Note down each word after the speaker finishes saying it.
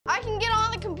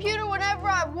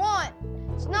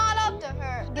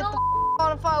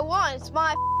if I want. It's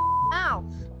my house.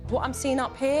 What I'm seeing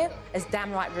up here is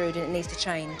damn right rude and it needs to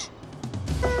change.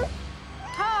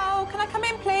 Cole, can I come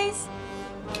in, please?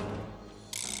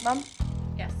 Mum?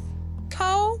 Yes.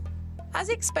 Cole, as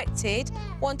expected,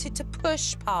 wanted to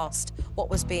push past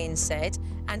what was being said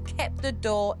and kept the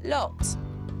door locked.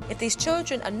 If these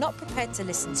children are not prepared to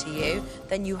listen to you,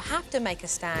 then you have to make a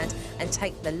stand and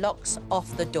take the locks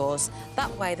off the doors. That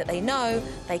way that they know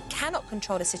they cannot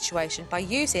control the situation by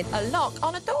using a lock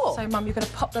on a door. So, Mum, you're going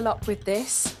to pop the lock with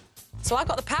this. So I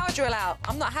got the power drill out.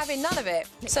 I'm not having none of it.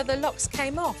 So the locks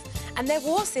came off. And there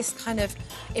was this kind of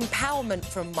empowerment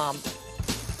from Mum.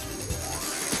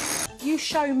 You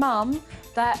show Mum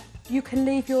that you can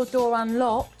leave your door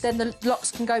unlocked, then the locks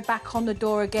can go back on the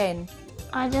door again.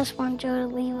 I just want you to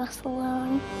leave us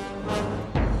alone.